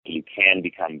can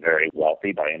become very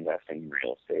wealthy by investing in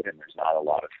real estate, and there's not a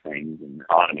lot of things in the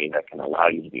economy that can allow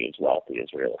you to be as wealthy as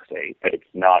real estate, but it's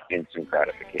not instant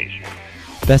gratification.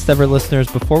 Best ever listeners,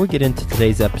 before we get into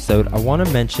today's episode, I want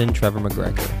to mention Trevor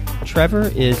McGregor.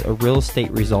 Trevor is a real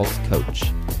estate results coach.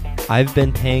 I've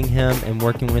been paying him and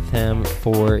working with him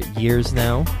for years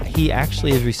now. He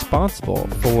actually is responsible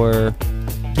for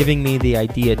giving me the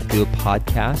idea to do a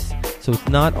podcast. So it's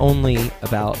not only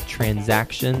about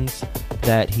transactions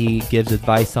that he gives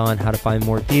advice on how to find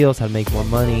more deals, how to make more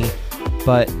money,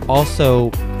 but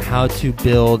also how to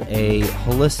build a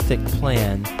holistic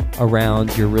plan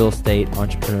around your real estate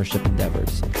entrepreneurship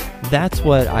endeavors. That's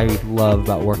what I love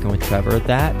about working with Trevor,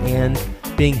 that and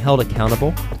being held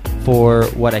accountable for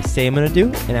what I say I'm going to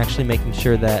do and actually making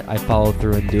sure that I follow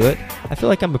through and do it. I feel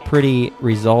like I'm a pretty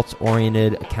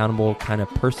results-oriented, accountable kind of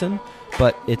person,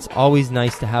 but it's always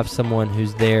nice to have someone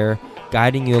who's there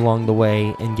guiding you along the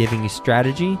way and giving you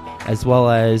strategy as well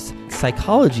as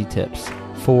psychology tips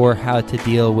for how to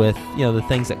deal with, the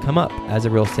things that come up as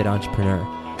a real estate entrepreneur.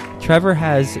 Trevor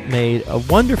has made a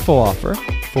wonderful offer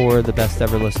for the best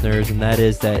ever listeners, and that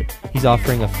is that he's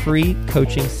offering a free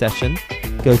coaching session.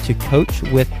 Go to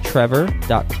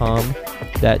coachwithtrevor.com.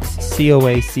 That's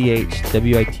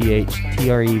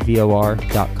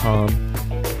coachwithtrevor.com.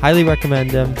 Highly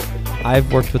recommend him.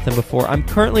 I've worked with him before. I'm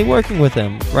currently working with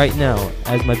him right now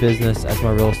as my business, as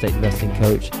my real estate investing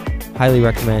coach. Highly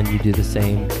recommend you do the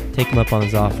same. Take him up on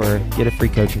his offer. Get a free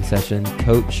coaching session.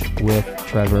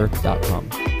 coachwithtrevor.com.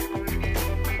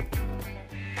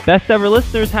 Best ever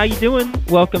listeners, how you doing?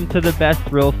 Welcome to the best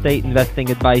real estate investing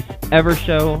advice ever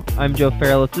show. I'm Joe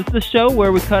Fairless. This is the show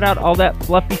where we cut out all that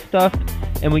fluffy stuff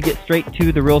and we get straight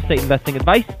to the real estate investing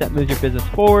advice that moves your business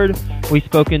forward. We've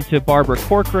spoken to Barbara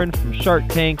Corcoran from Shark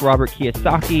Tank, Robert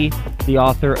Kiyosaki, the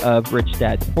author of Rich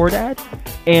Dad, Poor Dad.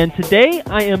 And today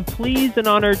I am pleased and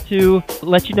honored to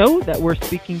let you know that we're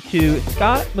speaking to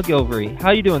Scott McGilvery.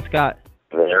 How you doing, Scott?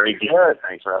 Very good.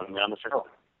 Thanks for having me on the show.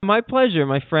 My pleasure,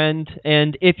 my friend.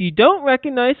 And if you don't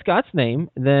recognize Scott's name,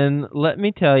 then let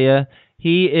me tell you,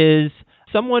 he is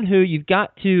someone who you've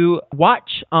got to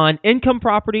watch on Income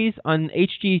Properties on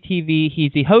HGTV.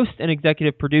 He's the host and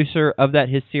executive producer of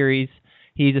his series.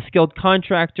 He's a skilled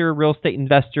contractor, real estate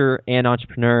investor, and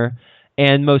entrepreneur.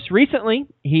 And most recently,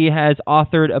 he has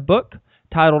authored a book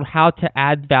titled How to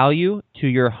Add Value to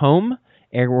Your Home.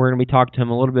 And we're going to be talking to him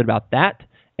a little bit about that.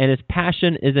 And his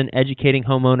passion is in educating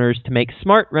homeowners to make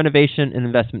smart renovation and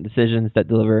investment decisions that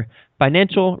deliver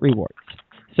financial rewards.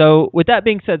 So with that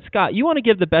being said, Scott, you want to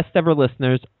give the best ever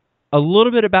listeners a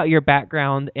little bit about your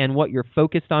background and what you're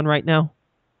focused on right now?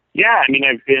 Yeah, I mean,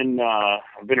 I've been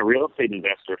a real estate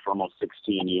investor for almost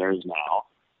 16 years now,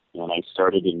 and I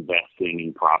started investing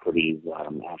in properties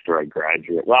after I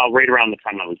graduated. Well, right around the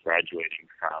time I was graduating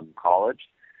from college,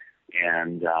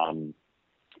 and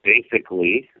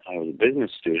basically, I was a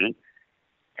business student,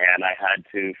 and I had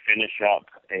to finish up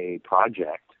a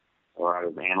project, or I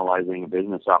was analyzing a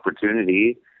business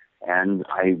opportunity, and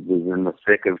I was in the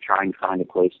thick of trying to find a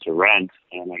place to rent,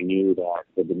 and I knew that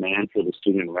the demand for the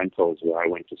student rentals where I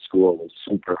went to school was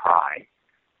super high,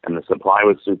 and the supply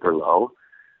was super low.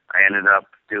 I ended up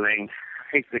doing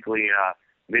basically a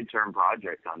midterm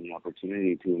project on the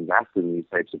opportunity to invest in these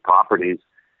types of properties,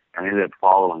 and I ended up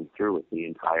following through with the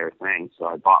entire thing. So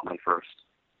I bought my first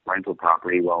rental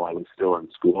property while I was still in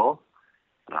school.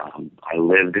 I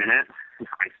lived in it.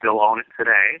 I still own it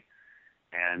today.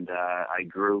 And I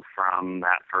grew from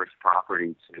that first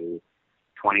property to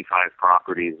 25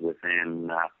 properties within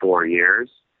 4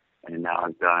 years. And now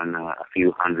I've done a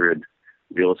few hundred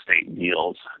real estate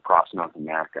deals across North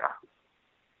America.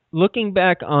 Looking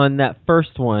back on that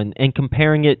first one and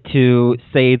comparing it to,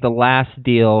 say, the last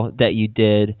deal that you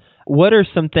did, what are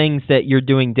some things that you're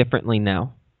doing differently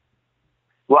now?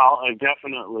 Well, I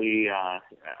definitely, I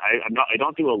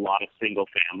don't do a lot of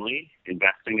single-family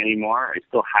investing anymore. I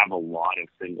still have a lot of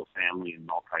single-family and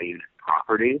multi-unit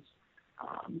properties.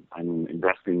 I'm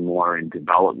investing more in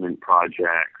development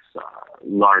projects,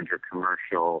 larger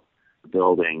commercial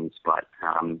buildings, but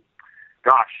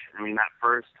gosh, I mean, that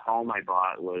first home I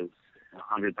bought was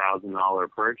a $100,000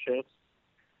 purchase.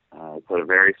 I put a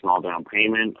very small down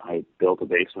payment. I built a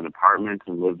basement apartment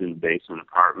and lived in the basement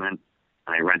apartment,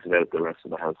 and I rented out the rest of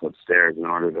the house upstairs in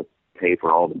order to pay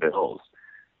for all the bills.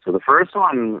 So the first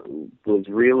one was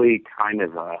really kind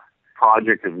of a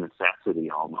project of necessity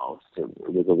almost. It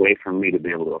was a way for me to be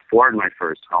able to afford my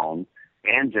first home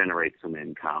and generate some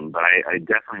income, but I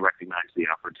definitely recognized the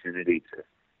opportunity to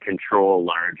control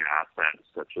large assets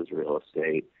such as real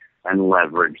estate and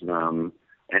leverage them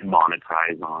and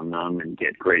monetize on them and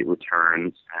get great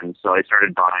returns. And so I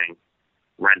started buying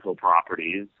rental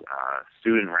properties,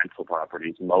 student rental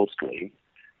properties mostly.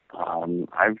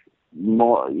 I've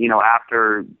more,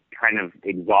 after kind of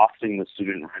exhausting the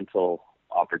student rental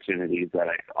opportunities that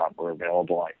I thought were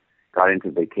available, I got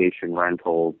into vacation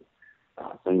rentals,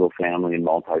 single family and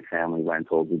multifamily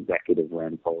rentals, executive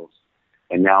rentals,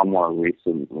 and now more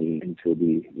recently into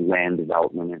the land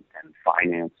development and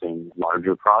financing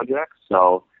larger projects.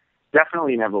 So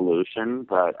definitely an evolution,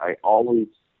 but I always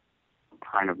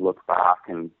kind of look back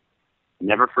and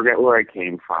never forget where I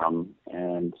came from,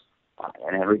 and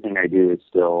everything I do is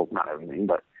still, not everything,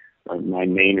 but my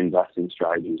main investing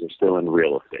strategies are still in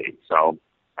real estate. So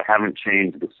I haven't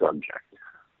changed the subject.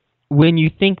 When you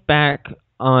think back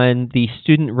on the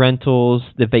student rentals,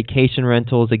 the vacation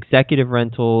rentals, executive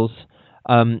rentals,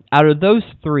 out of those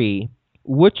three,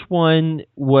 which one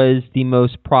was the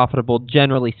most profitable,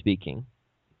 generally speaking?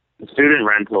 The student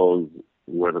rentals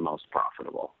were the most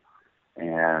profitable,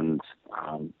 and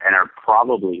are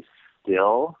probably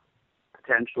still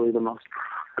potentially the most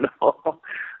profitable.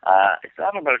 I still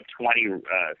have about 20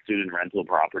 student rental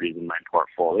properties in my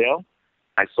portfolio.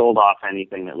 I sold off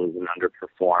anything that was an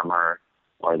underperformer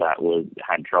or that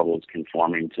had troubles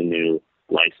conforming to new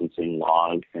licensing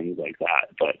laws, things like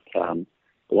that. But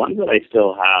the ones that I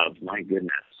still have, my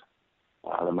goodness,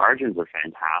 the margins are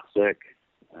fantastic.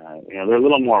 They're a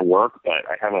little more work, but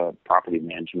I have a property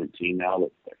management team now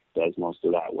that does most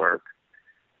of that work.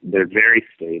 They're very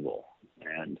stable,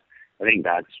 and I think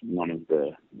that's one of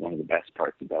the best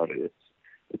parts about it.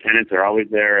 The tenants are always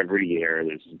there every year.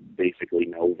 There's basically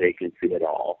no vacancy at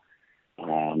all.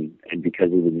 And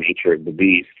because of the nature of the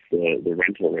beast, the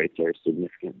rental rates are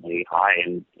significantly high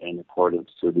in accordance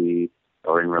to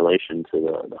or in relation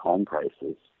to the home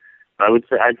prices. I would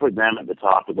say I'd put them at the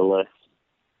top of the list.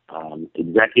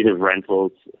 Executive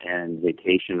rentals and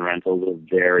vacation rentals are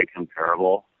very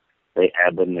comparable. They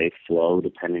ebb and they flow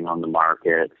depending on the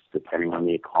markets, depending on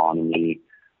the economy,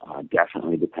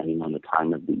 definitely depending on the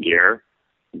time of the year.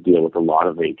 We deal with a lot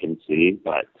of vacancy,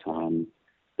 but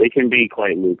they can be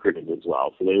quite lucrative as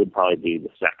well. So they would probably be the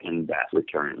second best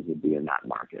returns would be in that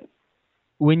market.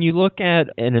 When you look at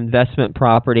an investment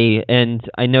property, and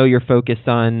I know you're focused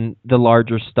on the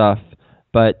larger stuff,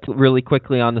 but really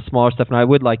quickly on the smaller stuff, and I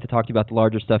would like to talk to you about the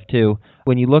larger stuff too.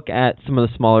 When you look at some of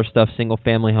the smaller stuff,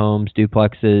 single-family homes,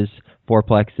 duplexes,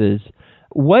 fourplexes,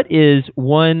 what is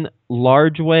one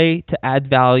large way to add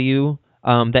value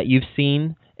that you've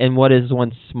seen, and what is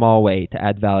one small way to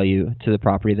add value to the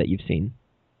property that you've seen?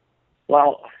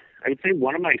 Well, I'd say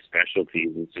one of my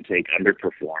specialties is to take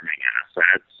underperforming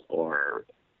assets or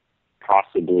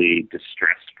possibly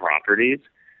distressed properties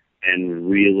and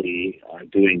really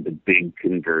doing the big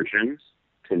conversions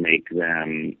to make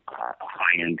them a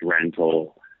high-end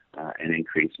rental and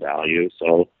increase value.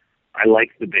 So I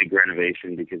like the big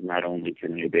renovation because not only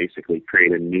can I basically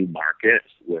create a new market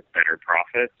with better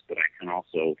profits, but I can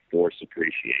also force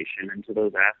appreciation into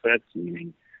those assets,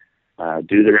 meaning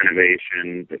do the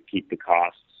renovation but keep the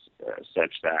costs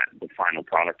such that the final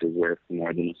product is worth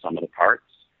more than the sum of the parts.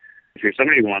 If you're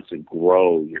somebody who wants to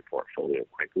grow your portfolio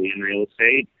quickly in real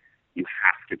estate, you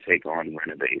have to take on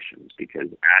renovations because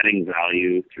adding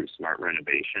value through smart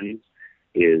renovations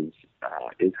is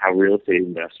how real estate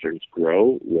investors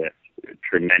grow with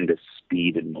tremendous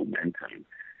speed and momentum.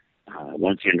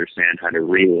 Once you understand how to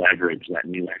re-leverage that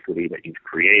new equity that you've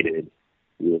created,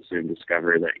 you will soon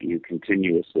discover that you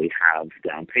continuously have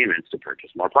down payments to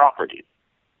purchase more properties.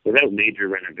 Without major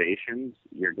renovations,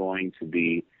 you're going to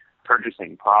be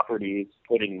purchasing properties,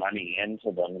 putting money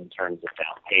into them in terms of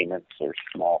down payments or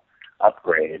small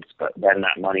upgrades, but then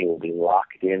that money will be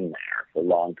locked in there for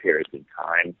long periods of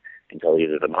time until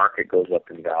either the market goes up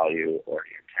in value or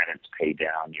your tenants pay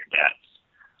down your debts.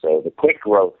 So the quick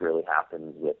growth really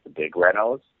happens with the big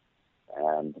renos.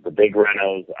 And the big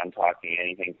renos, I'm talking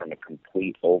anything from a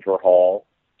complete overhaul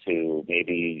to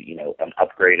maybe, an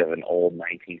upgrade of an old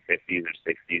 1950s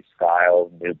or 60s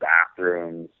style, new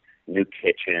bathrooms, new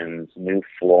kitchens, new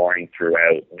flooring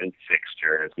throughout, new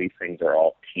fixtures. These things are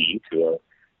all key to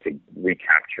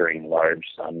recapturing large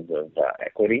sums of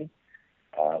equity.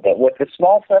 But with the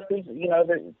small stuff, it's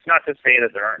not to say that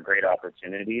there aren't great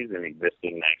opportunities in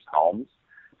existing nice homes.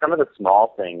 Some of the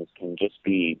small things can just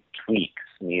be tweaks,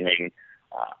 meaning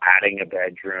adding a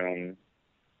bedroom,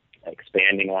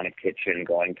 expanding on a kitchen,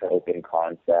 going to open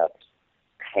concept,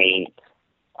 paint,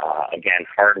 again,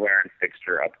 hardware and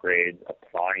fixture upgrades,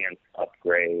 appliance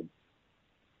upgrades,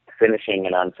 finishing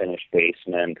an unfinished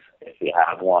basement if you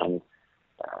have one,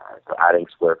 so adding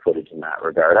square footage in that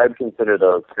regard. I'd consider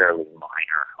those fairly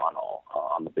minor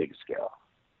on the big scale.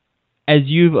 As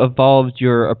you've evolved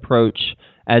your approach,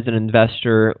 as an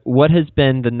investor, what has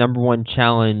been the number one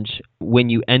challenge when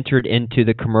you entered into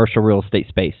the commercial real estate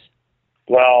space?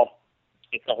 Well,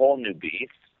 it's a whole new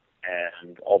beast,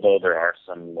 and although there are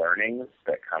some learnings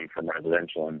that come from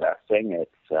residential investing,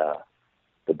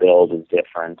 the build is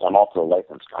different. I'm also a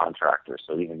licensed contractor,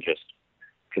 so even just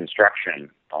construction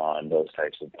on those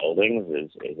types of buildings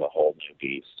is a whole new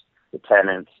beast. The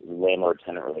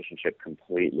landlord-tenant relationship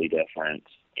completely different.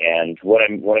 And what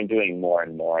I'm doing more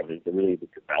and more of is really the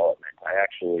development. I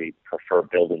actually prefer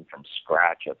building from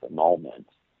scratch at the moment.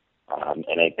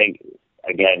 And I think,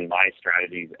 again, my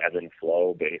strategies ebb and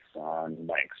flow based on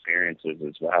my experiences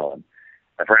as well. And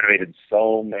I've renovated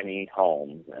so many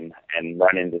homes and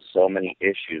run into so many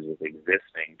issues with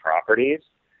existing properties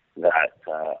that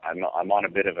I'm on a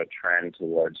bit of a trend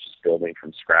towards just building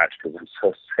from scratch because I'm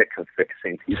so sick of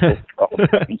fixing people's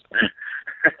problems.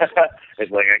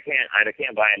 It's like I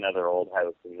can't buy another old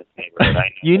house in this neighborhood.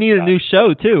 You need a new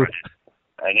show too.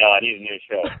 I know, I need a new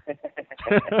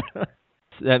show.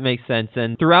 That makes sense.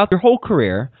 And throughout your whole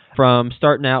career, from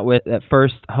starting out with that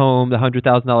first home, the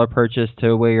 $100,000 purchase,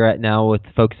 to where you're at now with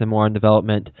focusing more on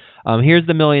development, here's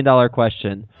the $1 million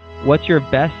question. What's your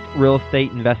best real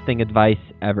estate investing advice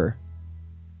ever?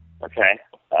 Okay.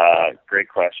 Great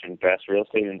question. Best real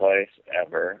estate advice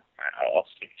ever. I'll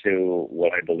stick to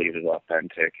what I believe is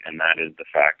authentic, and that is the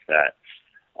fact that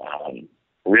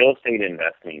real estate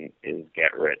investing is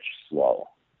get rich slow.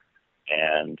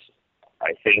 And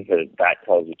I think that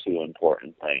tells you two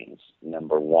important things.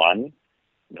 Number one,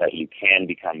 that you can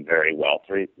become very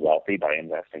wealthy by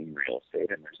investing in real estate,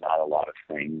 and there's not a lot of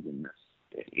things in this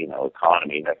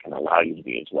economy that can allow you to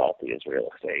be as wealthy as real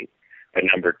estate. But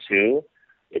number two,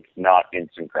 it's not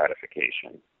instant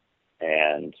gratification.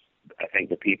 And I think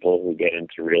the people who get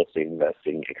into real estate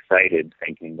investing excited,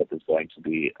 thinking that there's going to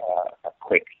be a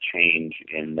quick change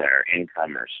in their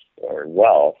income or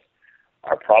wealth,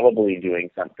 are probably doing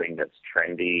something that's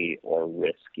trendy or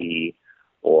risky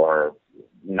or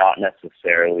not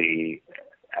necessarily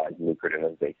as lucrative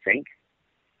as they think.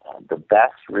 The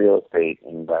best real estate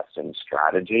investing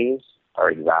strategies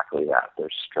are exactly that. They're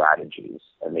strategies,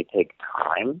 and they take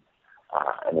time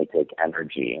and they take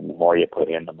energy. And the more you put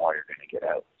in, the more you're going to get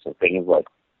out. So things like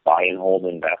buy and hold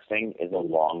investing is a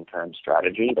long-term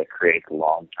strategy that creates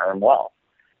long-term wealth.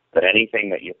 But anything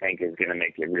that you think is going to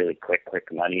make you really quick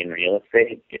money in real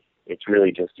estate, it's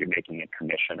really just you're making a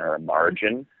commission or a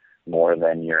margin more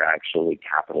than you're actually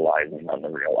capitalizing on the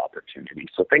real opportunity.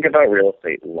 So think about real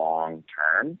estate long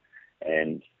term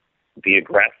and be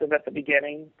aggressive at the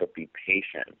beginning, but be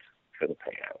patient for the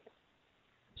payout.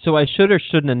 So I should or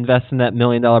shouldn't invest in that $1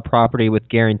 million property with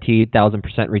guaranteed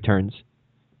 1,000% returns?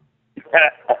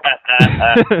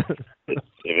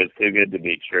 If it's too good to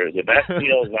be true. The best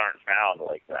deals aren't found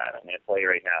like that. I'm going to tell you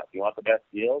right now, if you want the best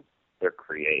deals, they're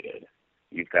created.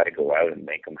 You've got to go out and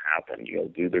make them happen. You'll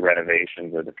do the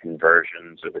renovations or the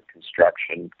conversions or the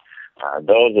construction.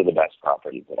 Those are the best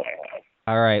properties that I have.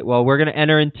 All right. Well, we're going to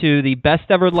enter into the best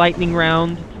ever lightning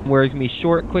round, where it's going to be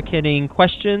short, quick-hitting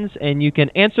questions, and you can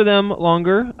answer them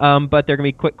longer, but they're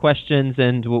going to be quick questions,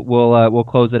 and we'll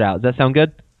close it out. Does that sound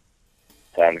good?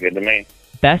 Sounds good to me.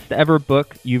 Best ever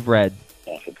book you've read?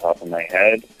 Off the top of my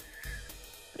head,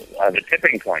 The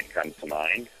Tipping Point comes to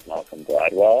mind. Malcolm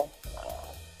Gladwell.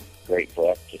 Great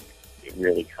book. It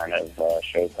really kind of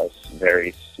shows how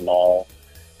very small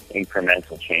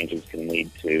incremental changes can lead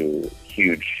to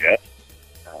huge shifts.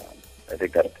 I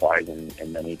think that applies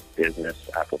in many business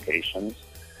applications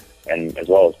and as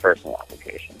well as personal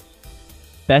applications.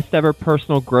 Best ever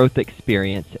personal growth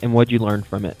experience, and what'd you learn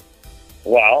from it?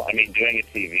 Well, doing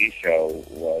a TV show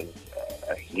was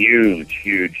a huge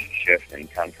shift in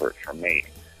comfort for me.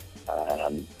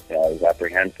 I was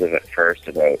apprehensive at first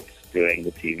about doing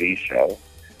the TV show.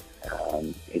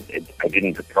 I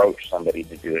didn't approach somebody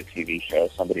to do a TV show.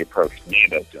 Somebody approached me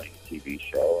about doing a TV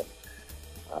show.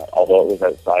 Although it was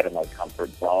outside of my comfort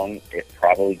zone, it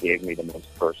probably gave me the most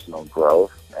personal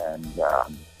growth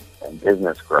and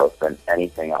business growth than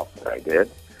anything else that I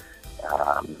did.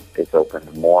 It's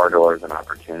opened more doors and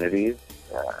opportunities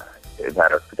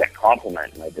that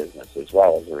complement my business as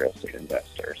well as a real estate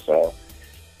investor. So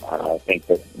I think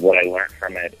that what I learned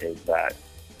from it is that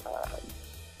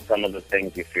some of the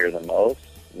things you fear the most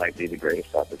might be the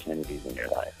greatest opportunities in your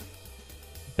life.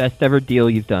 Best ever deal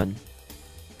you've done?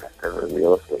 Best ever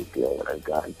real estate deal that I've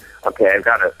done. Okay, I've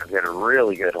got a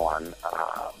really good one.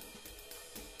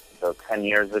 So 10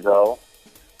 years ago,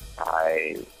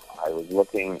 I was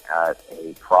looking at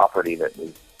a property that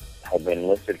had been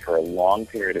listed for a long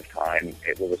period of time.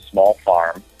 It was a small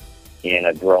farm in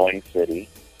a growing city,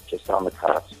 just on the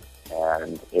cusp,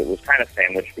 and it was kind of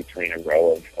sandwiched between a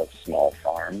row of small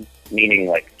farms, meaning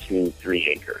like 2-3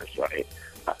 acres, right?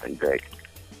 Nothing big.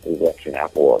 It was actually an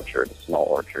apple orchard, a small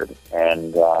orchard,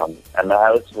 and the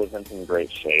house wasn't in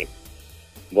great shape.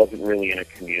 Wasn't really in a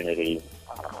community.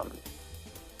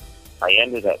 I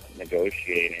ended up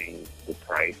negotiating the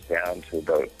price down to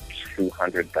about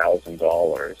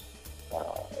 $200,000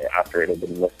 after it had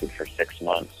been listed for 6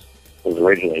 months. It was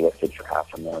originally listed for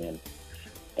 $500,000,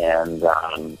 and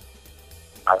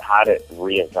I had it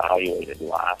reevaluated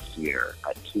last year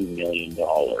at $2 million.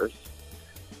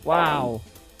 Wow!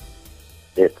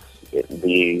 Because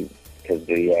the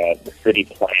city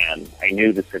plan, I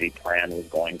knew the city plan was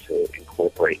going to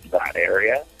incorporate that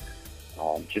area.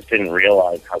 Just didn't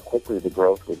realize how quickly the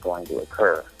growth was going to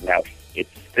occur. Now, it's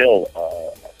still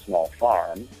a small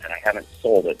farm, and I haven't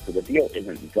sold it, so the deal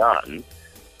isn't done.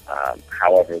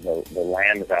 However, the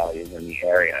land values in the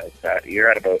area is that you're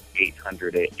at about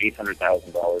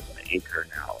 $800,000 an acre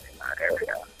now in that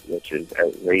area, which is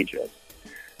outrageous.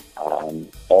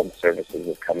 All the services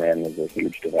have come in. There's a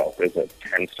huge developer. There's a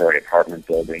 10-story apartment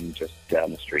building just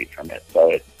down the street from it. So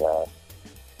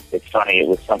it's funny. It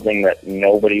was something that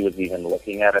nobody was even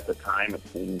looking at the time. It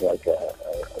seemed like a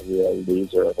real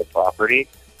loser of a property.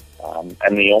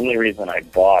 And the only reason I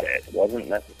bought it wasn't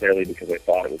necessarily because I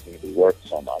thought it was going to be worth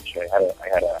so much. I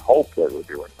had a hope that it would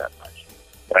be worth that much.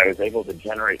 But I was able to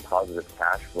generate positive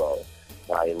cash flow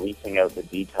by leasing out the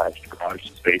detached garage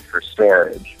space for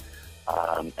storage,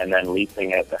 and then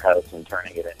leasing out the house and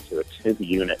turning it into a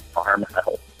 2-unit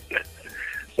farmhouse.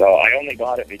 So I only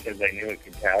bought it because I knew it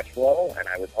could cash flow, and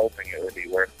I was hoping it would be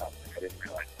worth something. I didn't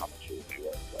realize how much it would be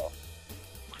worth. So.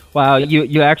 Wow,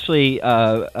 you actually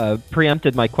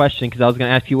preempted my question, because I was going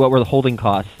to ask you what were the holding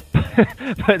costs,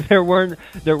 but there weren't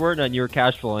none. You were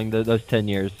cash flowing those 10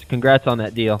 years. Congrats on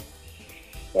that deal.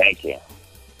 Thank you.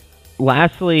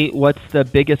 Lastly, what's the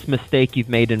biggest mistake you've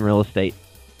made in real estate?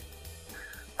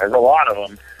 There's a lot of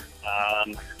them.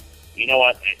 You know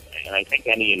what? And I think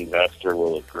any investor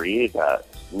will agree that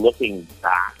looking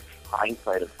back,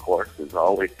 hindsight, of course, is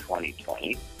always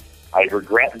 20/20. I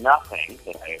regret nothing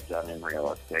that I have done in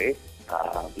real estate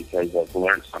because I've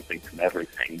learned something from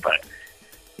everything. But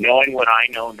knowing what I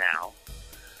know now,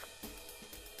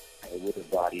 I would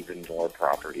have bought even more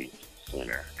properties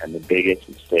sooner. And the biggest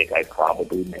mistake I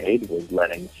probably made was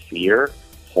letting fear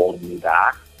hold me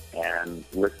back and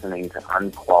listening to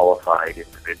unqualified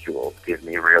individuals give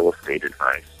me real estate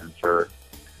advice. And for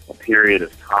a period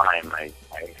of time, I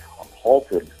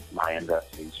halted my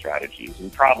investing strategies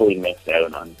and probably missed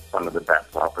out on some of the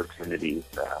best opportunities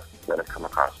that have come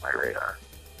across my radar.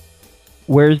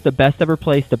 Where's the best ever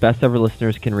place the best ever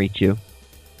listeners can reach you?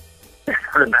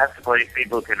 The best place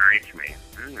people can reach me.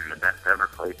 The best ever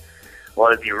place.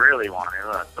 Well, if you really want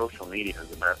to, social media is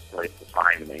the best place to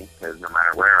find me, because no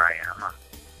matter where I am, I'm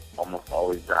almost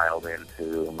always dialed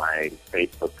into my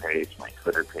Facebook page, my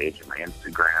Twitter page, and my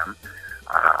Instagram.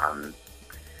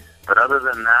 But other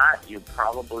than that, you'll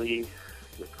probably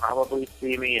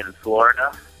see me in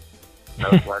Florida,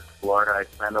 Southwest Florida. I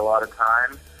spend a lot of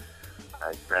time.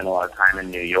 I spend a lot of time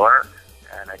in New York,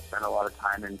 and I spend a lot of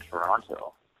time in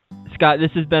Toronto. Scott,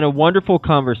 this has been a wonderful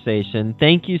conversation.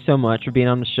 Thank you so much for being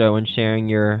on the show and sharing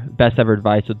your best ever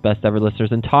advice with best ever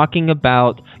listeners and talking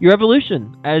about your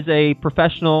evolution as a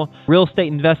professional real estate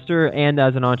investor and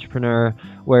as an entrepreneur,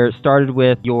 where it started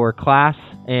with your class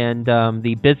and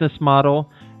the business model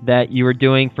that you were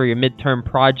doing for your midterm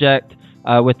project,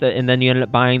 and then you ended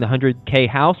up buying the $100K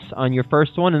house on your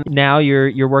first one, and now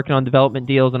you're working on development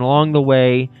deals. And along the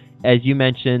way, as you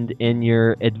mentioned in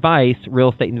your advice,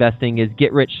 real estate investing is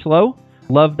get rich slow.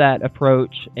 Love that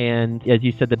approach. And as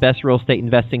you said, the best real estate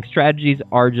investing strategies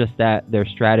are just that, they're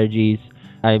strategies.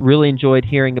 I really enjoyed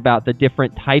hearing about the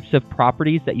different types of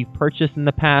properties that you've purchased in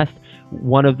the past.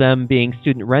 One of them being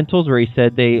student rentals, where you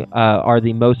said they are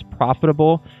the most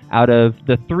profitable out of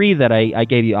the 3 that I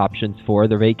gave you options for,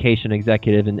 the vacation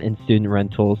executive and student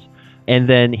rentals. And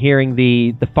then hearing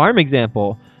the farm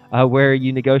example, where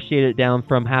you negotiated it down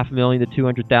from $500,000 to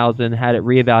 $200,000, had it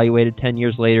reevaluated 10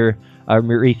 years later,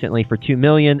 recently for $2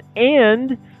 million,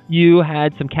 and you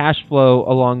had some cash flow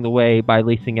along the way by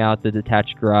leasing out the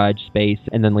detached garage space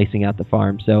and then leasing out the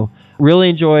farm. So really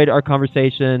enjoyed our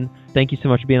conversation. Thank you so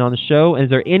much for being on the show. And is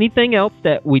there anything else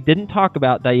that we didn't talk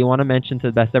about that you want to mention to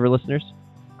the best ever listeners?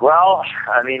 Well,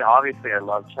 I mean, obviously I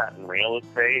love chatting real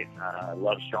estate. I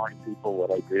love showing people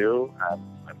what I do.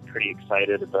 I'm pretty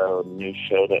excited about a new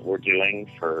show that we're doing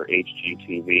for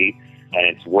HGTV, and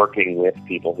it's working with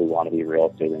people who want to be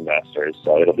real estate investors.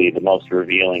 So it'll be the most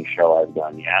revealing show I've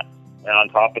done yet. And on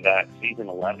top of that, season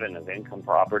 11 of Income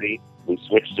Property, we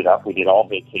switched it up. We did all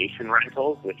vacation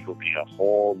rentals, which will be a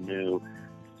whole new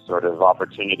sort of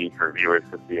opportunity for viewers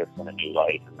to see us in a new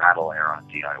light, and that'll air on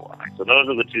DIY. So those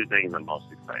are the two things I'm most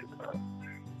excited about.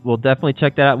 We'll definitely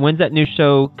check that out. When's that new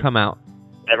show come out?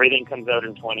 Everything comes out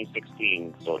in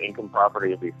 2016. So Income Property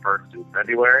will be first in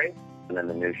February, and then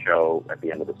the new show at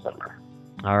the end of the summer.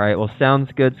 All right. Well, sounds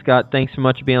good, Scott. Thanks so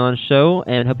much for being on the show,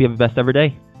 and hope you have the best ever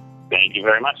day. Thank you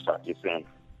very much. Talk to you soon.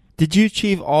 Did you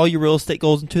achieve all your real estate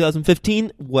goals in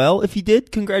 2015? Well, if you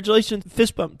did, congratulations.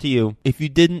 Fist bump to you. If you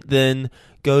didn't, then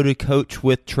go to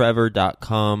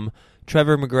coachwithtrevor.com.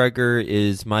 Trevor McGregor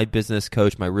is my business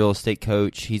coach, my real estate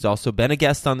coach. He's also been a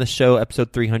guest on the show,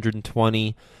 episode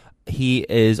 320. He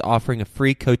is offering a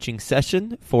free coaching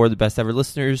session for the best ever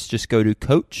listeners. Just go to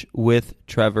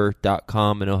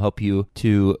coachwithtrevor.com and it'll help you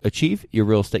to achieve your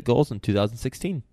real estate goals in 2016.